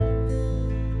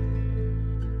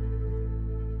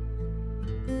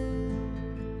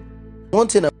One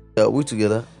thing, are we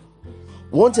together?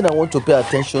 One thing I want to pay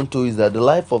attention to is that the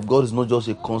life of God is not just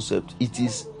a concept, it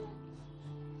is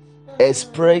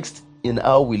expressed in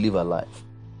how we live our life.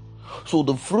 So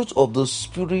the fruit of the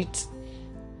Spirit,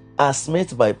 as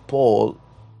met by Paul,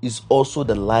 is also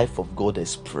the life of God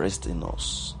expressed in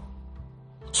us.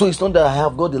 So it's not that I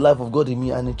have got the life of God in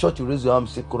me, and in church you raise your arm,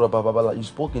 say, you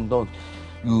spoke in tongues,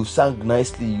 you sang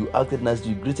nicely, you acted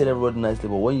nicely, you greeted everybody nicely,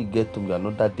 but when you get to me, you are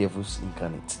not that devil's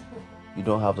incarnate. You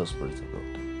don't have the Spirit of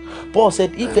God. Paul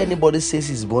said, if anybody says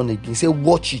he's born again, say,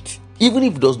 watch it. Even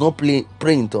if he does not pray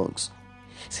in tongues.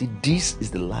 See, this is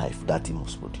the life that he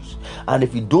must produce. And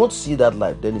if you don't see that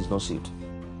life, then he's not saved.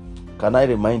 Can I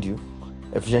remind you?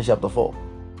 Ephesians chapter 4.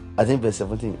 I think verse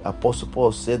 17. Apostle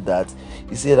Paul said that.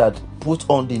 He said that, put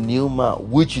on the new man,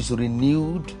 which is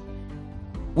renewed,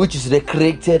 which is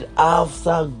recreated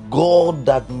after God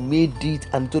that made it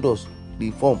and told us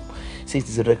the form. He says it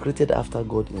is recreated after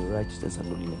God in righteousness and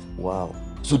holiness. Wow.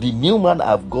 So the new man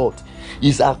I've got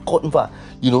is according,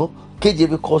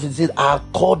 KJV calls it, says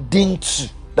according to.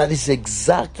 That is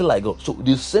exactly like God. So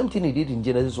the same thing he did in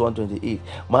Genesis 1:28,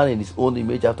 man in his own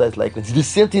image after his likeness. The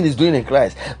same thing he's doing in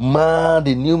Christ. Man,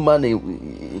 the new man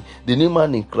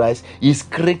in Christ is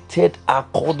created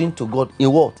according to God.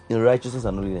 In what? In righteousness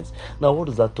and holiness. Now, what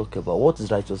does that talk about? What is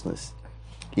righteousness?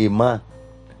 A man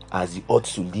as he ought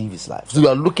to live his life. So you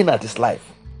are looking at his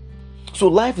life. So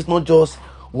life is not just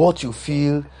what you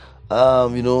feel,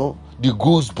 the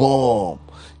goosebumps,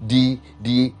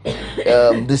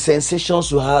 the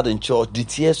sensations you had in church, the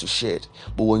tears you shed.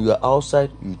 But when you are outside,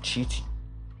 you cheat,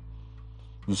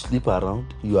 you sleep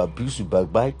around, you abuse, you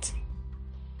backbite,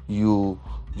 you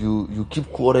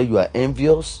keep quarrel, you are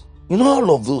envious.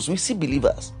 All of those. We see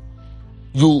believers.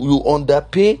 You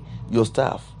underpay your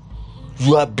staff.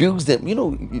 You abuse them.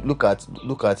 Look at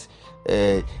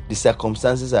the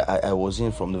circumstances I was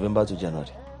in from November to January.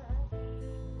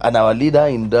 And our leader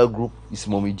in that group is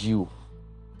Mommy Gio.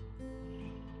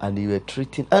 And they were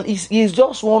treating, and he's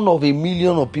just one of a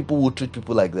million of people who treat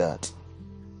people like that.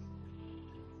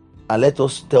 And let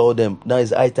us tell them, now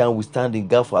it's high time we stand in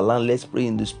gap for our land. Let's pray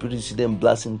in the Spirit, see them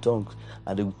blast in tongues,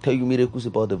 and they will tell you miracles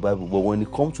about the Bible. But when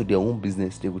it comes to their own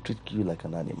business, they will treat you like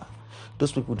an animal.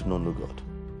 Those people do not know God.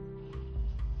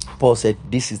 Paul said,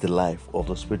 this is the life of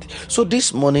the Spirit. So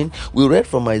this morning, we read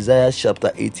from Isaiah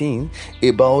chapter 18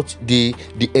 about the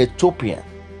Ethiopian,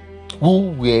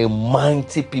 who were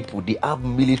mighty people. They have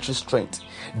military strength,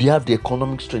 they have the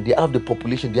economic strength, they have the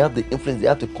population, they have the influence, they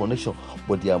have the connection,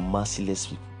 but they are merciless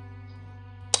people.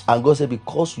 And God said,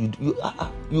 because you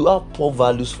have poor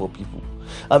values for people,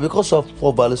 and because you have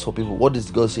poor values for people, what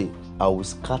does God say? I will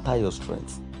scatter your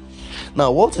strength.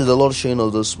 Now, what is the Lord showing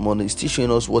us this morning? He's still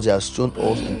showing us what He has shown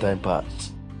us in time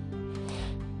past.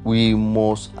 We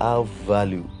must have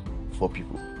value for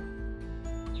people.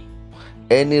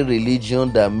 Any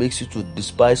religion that makes you to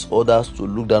despise others, to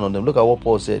look down on them. Look at what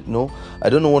Paul said. I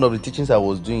don't know, one of the teachings I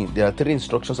was doing, there are 3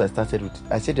 instructions I started with.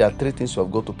 I said there are 3 things you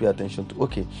have got to pay attention to.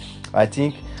 Okay, I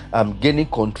think I'm gaining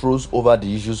controls over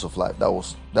the issues of life. That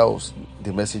was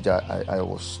the message I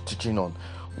was teaching on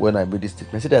when I made this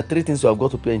statement. I said there are 3 things you have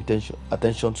got to pay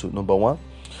attention to. Number 1,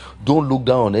 don't look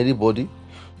down on anybody.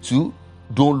 2,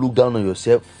 don't look down on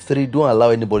yourself. 3, don't allow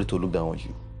anybody to look down on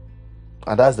you.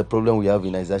 And that's the problem we have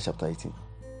in Isaiah chapter 18.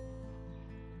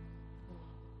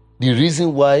 The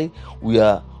reason why we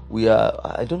are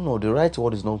I don't know, the right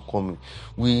word is not coming.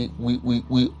 We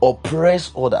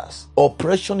oppress others.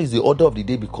 Oppression is the order of the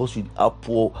day because we have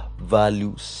poor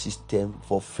value system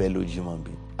for fellow human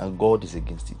beings, and God is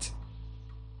against it.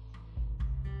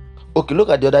 Okay, look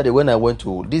at the other day when I went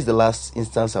to, this is the last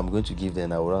instance I'm going to give,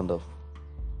 then I will round off.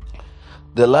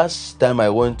 The last time I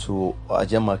went to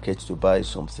Ajah Market to buy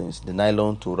some things, the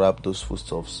nylon to wrap those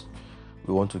foodstuffs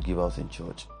we want to give out in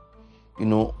church.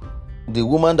 The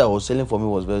woman that was selling for me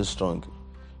was very strong.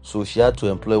 So she had to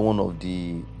employ one of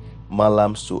the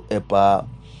malams to help her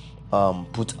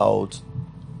put out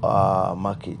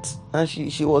market. And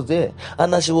she was there.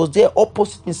 And as she was there,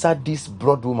 opposite me sat this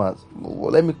broad woman.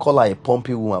 Let me call her a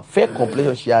pumpy woman. Fair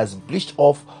complexion. She has bleached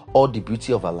off all the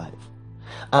beauty of her life.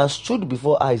 And stood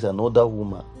before her is another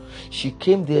woman. She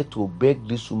came there to beg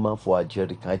this woman for a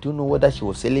jerrycan. I don't know whether she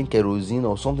was selling kerosene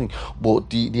or something, but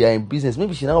they are in business.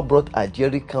 Maybe she now brought a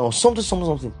jerrycan or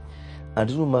something. And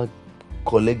this woman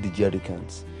collect the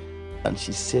jerrycans, and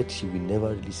she said she will never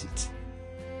release it.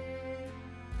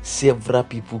 Several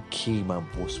people came and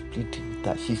was pleading with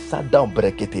her. She sat down,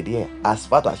 brekete there, as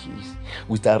fat as she is,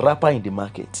 with a wrapper in the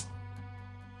market.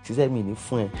 She said,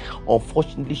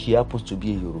 unfortunately, she happens to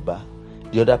be a Yoruba.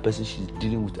 the other person she's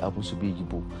dealing with happens to be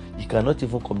Igbo. You cannot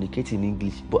even communicate in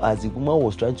English. But as the woman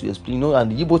was trying to explain,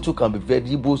 and the Igbo too can be very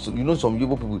Igbo. So, some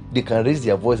Igbo people, they can raise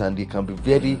their voice and they can be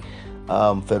very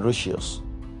ferocious.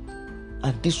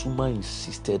 And this woman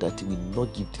insisted that he will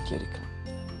not give the jerrycan.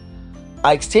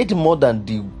 I stayed in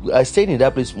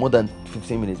that place more than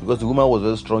 15 minutes because the woman was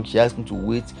very strong. She asked me to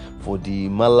wait for the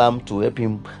malam to help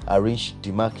him arrange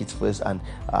the market first, and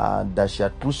that she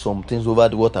had put some things over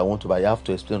what I want to buy. I have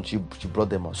to explain. She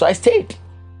brought them out. So I stayed.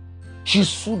 She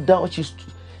stood down. She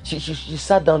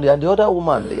sat down there, and the other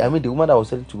woman, the woman that was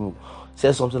selling to me,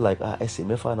 said something like, and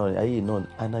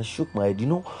I shook my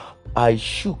head. I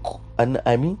shook, and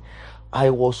I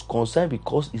was concerned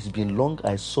because it's been long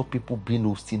I saw people being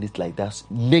obstinate like that.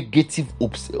 Negative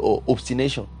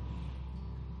obstination.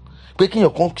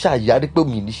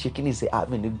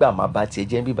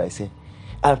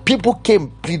 And people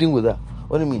came pleading with her.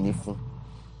 What do you mean?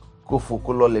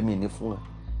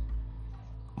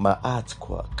 My heart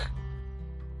quack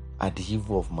at the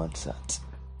evil of man's heart.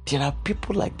 There are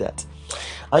people like that.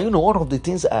 And one of the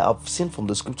things I have seen from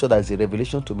the scripture that is a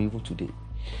revelation to me even today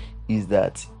is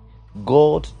that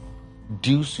God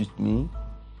deals with me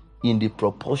in the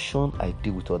proportion I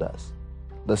deal with others.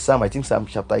 The Psalm, I think Psalm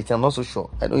chapter 18, I'm not so sure.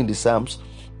 I know in the Psalms,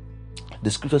 the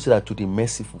scripture said that to the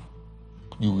merciful,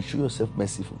 you will show yourself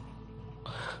merciful.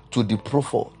 To the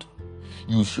proffered,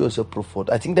 you will show yourself proffered.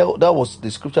 I think that was the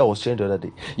scripture I was sharing the other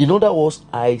day. That was,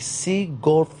 I see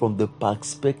God from the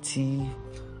perspective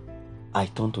I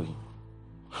turn to him.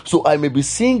 So I may be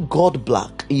seeing God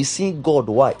black, he's seeing God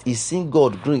white, he's seeing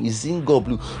God green, he's seeing God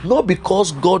blue. Not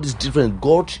because God is different.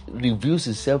 God reveals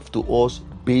himself to us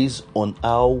based on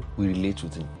how we relate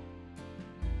with him.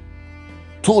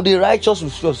 To the righteous will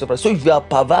show yourself. So if you are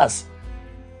perverse,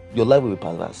 your life will be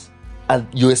perverse. And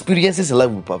your experiences in life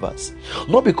will be perverse.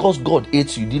 Not because God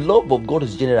hates you. The love of God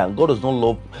is general, and God does not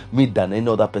love me than any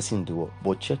other person in the world.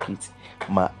 But check it.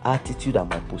 My attitude and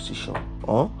my position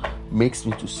makes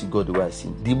me to see God the way I see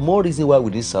him. The more reason why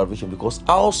we need salvation, because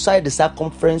outside the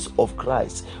circumference of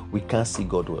Christ, we can't see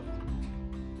God well.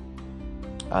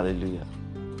 Hallelujah.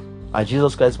 And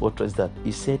Jesus Christ buttressed that.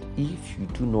 He said, if you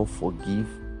do not forgive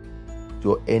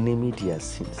your enemy their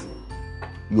sins,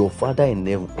 your Father in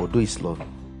heaven, although he's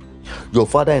loving, your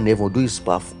Father in heaven, although he's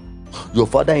powerful, your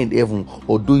Father in heaven,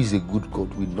 although he's a good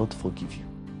God, will not forgive you.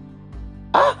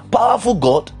 Powerful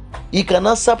God. He can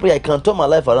answer prayer. I can turn my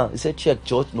life around. He said, check,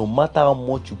 church, no matter how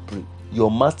much you pray,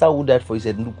 your master who died for you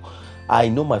said, look, I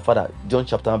know my Father. John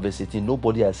chapter 1 verse 18,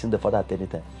 nobody has seen the Father at any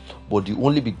time, but the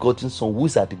only begotten Son who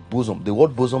is at the bosom. The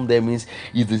word bosom there means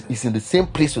it's in the same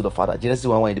place with the Father. Genesis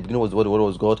 1:1, in the beginning was the Word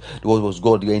was God, the Word was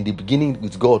God. You are in the beginning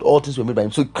with God. All things were made by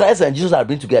him. So Christ and Jesus have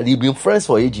been together. They've been friends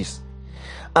for ages.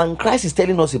 And Christ is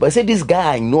telling us about. I said, this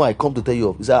guy I know, I come to tell you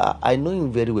of. He said, I know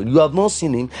him very well. You have not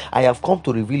seen him. I have come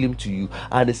to reveal him to you.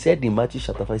 And he said in Matthew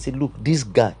chapter 5, he said, look, this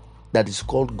guy that is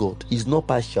called God is not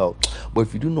partial. But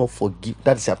if you do not forgive,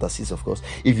 that is chapter 6, of course.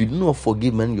 If you do not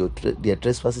forgive men their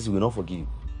trespasses, he will not forgive you.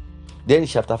 Then in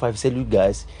chapter 5, he said, look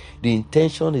guys, the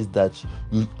intention is that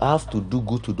you have to do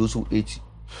good to those who hate you.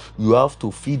 You have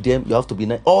to feed them. You have to be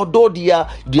nice. Although they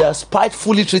are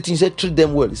spitefully treating you, say treat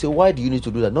them well. You say, why do you need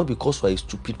to do that? Not because you are a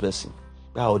stupid person.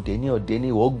 Religion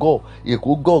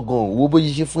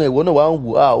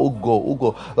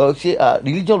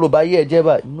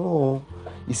no.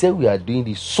 He said we are doing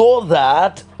this so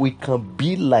that we can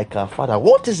be like our Father.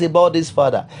 What is about this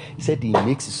Father? He said he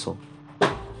makes his sun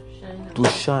to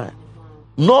shine.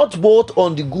 Not both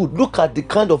on the good. Look at the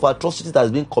kind of atrocity that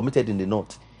has been committed in the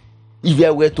north. If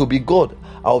I were to be God,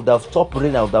 I would have stopped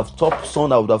rain, I would have stopped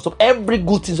sun, I would have stopped every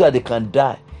good thing so that they can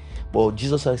die. But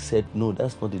Jesus has said, no,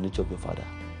 that's not the nature of your Father.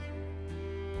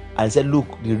 And said, look,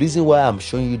 the reason why I'm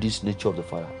showing you this nature of the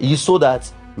Father is so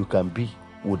that you can be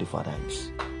who the Father is.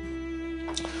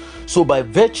 So by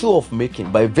virtue of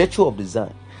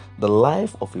design, the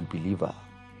life of a believer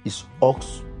ought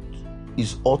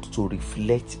to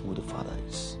reflect who the Father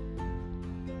is.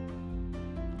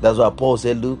 That's why Paul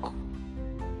said, look,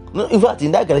 in fact,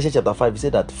 in that Galatians chapter 5, he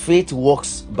said that faith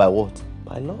works by what?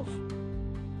 By love.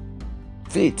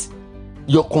 Faith.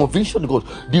 Your conviction in God.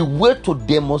 The way to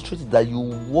demonstrate that you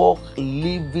walk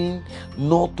living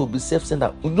not to be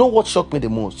self-centered. You know what shocked me the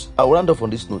most? I'll round off on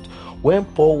this note. When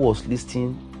Paul was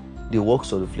listing the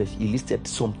works of the flesh, he listed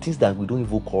some things that we don't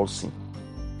even call sin.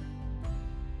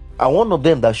 And one of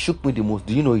them that shook me the most,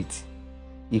 do you know it?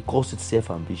 He calls it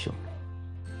self-ambition.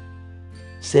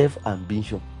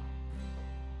 Self-ambition.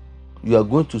 You are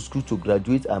going to school to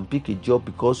graduate and pick a job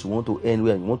because you want to earn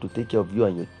well and you want to take care of you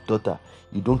and your daughter.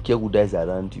 You don't care who dies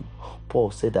around you. Paul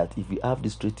said that if you have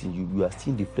this trait in you, you are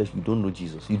still in the flesh, you don't know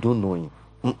Jesus, you don't know him.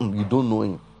 You don't know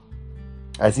him.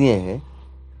 I say,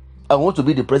 I want to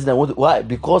be the president. Why?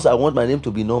 Because I want my name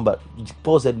to be known. But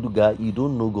Paul said, look, guy, you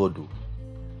don't know God, though.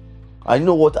 I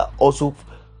know what also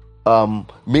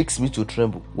makes me to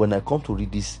tremble when I come to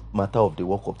read this matter of the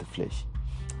work of the flesh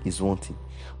is one thing.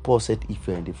 Paul said, if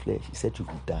you're in the flesh, he said you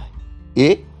will die.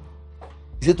 He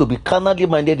said to be carnally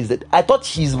minded is that I thought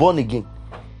she's born again.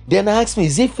 Then I asked me,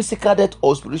 is it physical death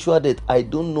or spiritual death? I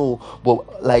don't know.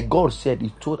 But like God said, he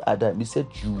told Adam, he said,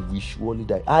 you will surely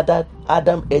die.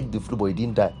 Adam ate the fruit, but he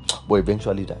didn't die, but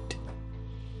eventually died.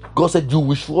 God said, you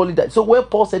will surely die. So when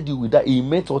Paul said you will die, he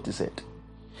meant what he said.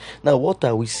 Now, what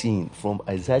are we seeing from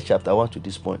Isaiah chapter 1 to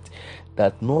this point?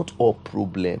 That not all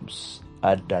problems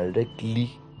are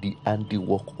directly the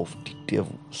handiwork of the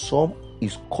devil. Some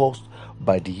is caused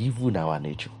by the evil in our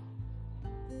nature.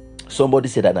 Somebody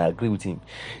said, and I agree with him.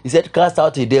 He said, cast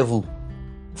out a devil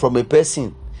from a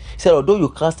person. He said, although you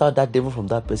cast out that devil from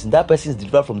that person is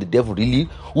delivered from the devil, really,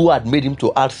 who had made him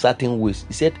to act certain ways.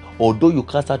 He said, although you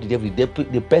cast out the devil,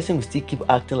 the person will still keep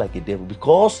acting like a devil,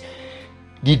 because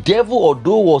the devil,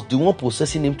 although was the one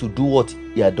possessing him to do what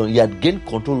he had done, he had gained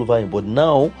control over him. But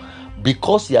now,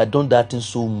 because he had done that thing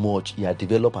so much, he had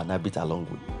developed an habit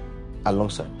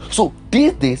alongside. So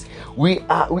these days, we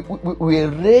are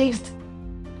raised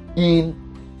in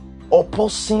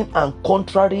opposing and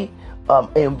contrary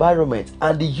environment,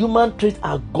 and the human traits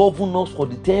are govern us for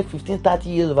the 10, 15, 30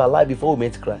 years of our life before we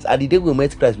met Christ. And the day we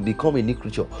met Christ, we become a new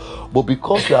creature. But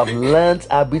because we have learned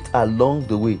habits along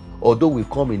the way, although we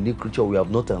become a new creature, we have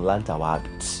not learned our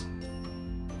habits.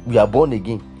 We are born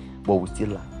again, but we still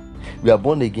learn. We are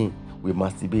born again, we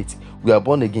masturbate. We are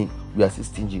born again, we are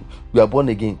stingy. We are born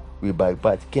again, we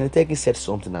backbite. Kenneth Hagin said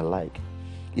something I like.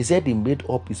 He said he made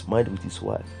up his mind with his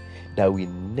wife that we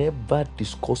never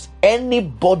discuss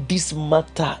anybody's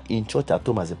matter in church at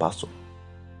home as a pastor.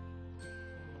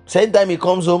 Same time he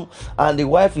comes home and the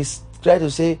wife is trying to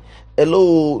say,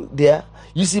 hello there,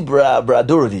 you see Brother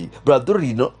Dorothy,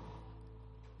 you know.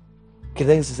 Can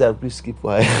I say, please keep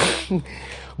quiet.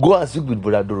 Go and speak with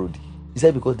Brother Dorothy. He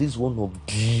said, because this is one of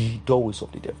the doorways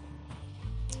of the devil.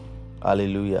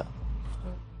 Hallelujah.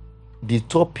 The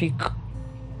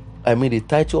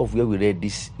title of where we read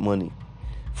this morning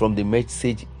from the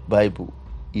Message Bible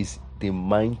is The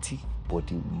Mighty but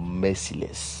the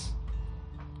Merciless.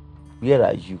 Where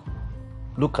are you?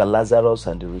 Look at Lazarus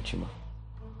and the rich man.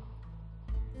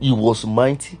 He was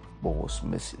mighty but was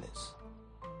merciless.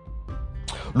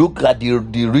 Look at the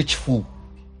rich fool.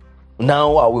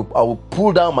 Now I will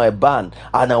pull down my barn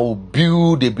and I will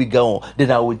build a bigger one.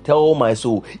 Then I will tell my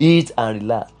soul, eat and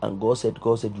relax. And God said,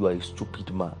 you are a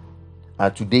stupid man.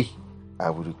 And today, I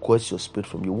will request your spirit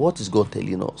from you. What is God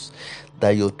telling us?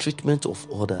 That your treatment of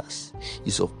others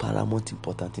is of paramount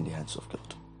importance in the hands of God.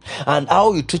 And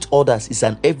how you treat others is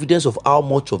an evidence of how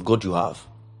much of God you have.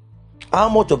 How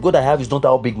much of God I have is not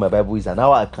how big my Bible is and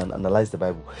how I can analyze the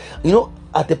Bible. You know,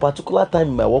 at a particular time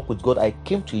in my walk with God, I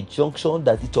came to a junction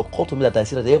that it occurred to me that I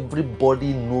see that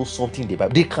everybody knows something in the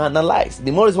Bible. They can analyze.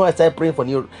 The more reason why I started praying for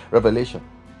new revelation.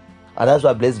 And that's why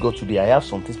I bless God today. I have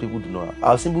some things people do not have.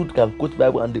 I've seen people who can quote the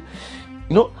Bible and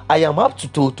I am up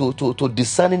to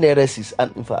discerning heresies.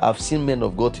 And in fact, I've seen men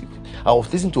of God. I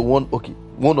was listening to one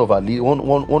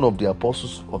of the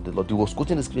apostles of the Lord. He was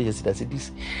quoting the scripture yesterday. I said,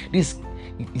 this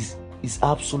is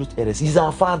absolute heresy. He's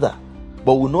our father,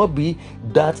 but will not be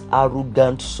that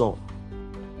arrogant son,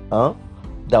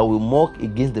 that will mock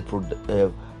against that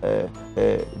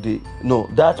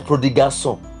prodigal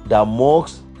son that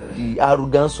mocks the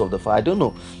arrogance of the father. I don't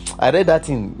know. I read that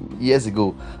in years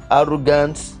ago.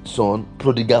 Arrogant son,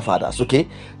 prodigal fathers. Okay,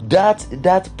 that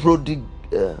prodigal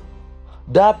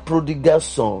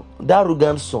son, that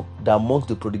arrogant son that mocks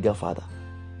the prodigal father.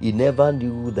 He never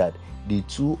knew that the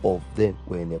two of them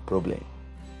were in a problem.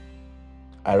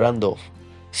 I round off.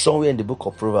 Somewhere in the book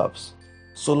of Proverbs,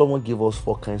 Solomon gave us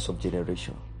 4 kinds of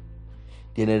generation.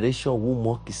 Generation who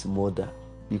mock his mother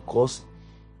because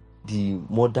the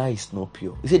mother is not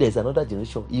pure. He said there's another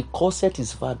generation. He cursed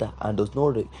his father and does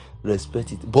not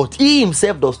respect it. But he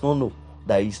himself does not know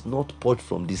that he's not purged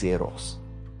from these errors.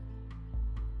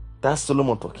 That's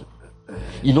Solomon talking.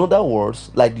 In other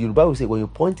words, like the Bible will say, when you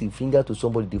point a finger to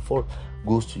somebody, the fault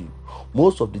goes to you.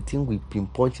 Most of the things we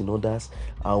pinpoint in others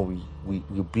and we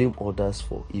blame others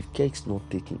for, if care is not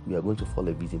taken, we are going to fall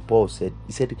a victim. Paul said,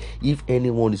 he said, if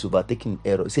anyone is overtaking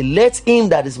error, he said, let him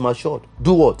that is matured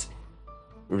do what?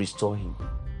 Restore him.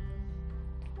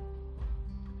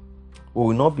 We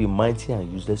will not be mighty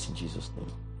and useless in Jesus'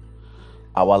 name.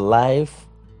 Our life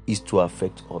is to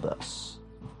affect others.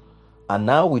 And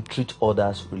how we treat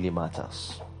others really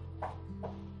matters.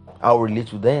 How we relate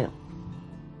to them.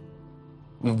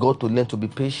 We've got to learn to be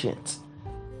patient.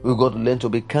 We've got to learn to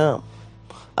be calm.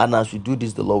 And as we do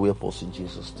this, the Lord will help us in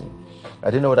Jesus' name. I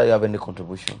don't know whether you have any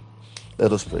contribution.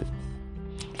 Let us pray.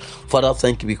 Father,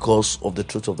 thank you because of the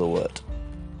truth of the word.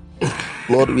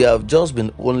 Lord, we have just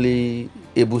been only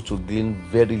able to glean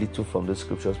very little from the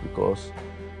scriptures because,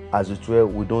 as it were,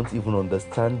 we don't even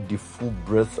understand the full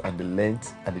breadth and the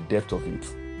length and the depth of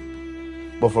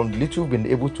it. But from the little we've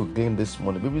been able to glean this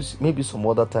morning, maybe some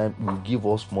other time will give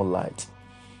us more light.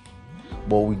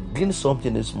 But we glean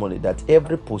something this morning that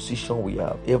every position we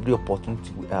have, every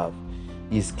opportunity we have,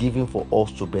 is given for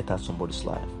us to better somebody's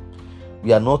life.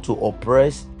 We are not to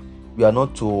oppress, we are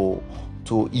not to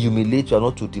humiliate, we are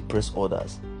not to depress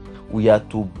others. We are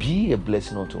to be a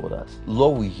blessing unto others.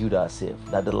 Lord, we yield ourselves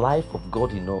that the life of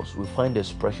God in us will find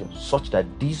expression such that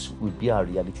this will be our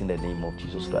reality in the name of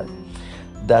Jesus Christ.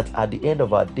 That at the end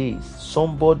of our days,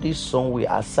 somebody somewhere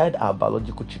aside our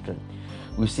biological children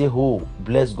we say, oh,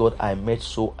 bless God, I met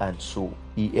so and so.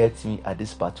 He helped me at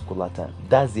this particular time.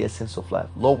 That's the essence of life.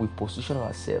 Lord, we position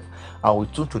ourselves and we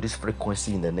tune to this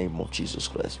frequency in the name of Jesus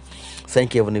Christ.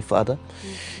 Thank you, Heavenly Father.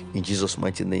 In Jesus'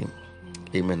 mighty name.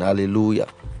 Amen. Hallelujah.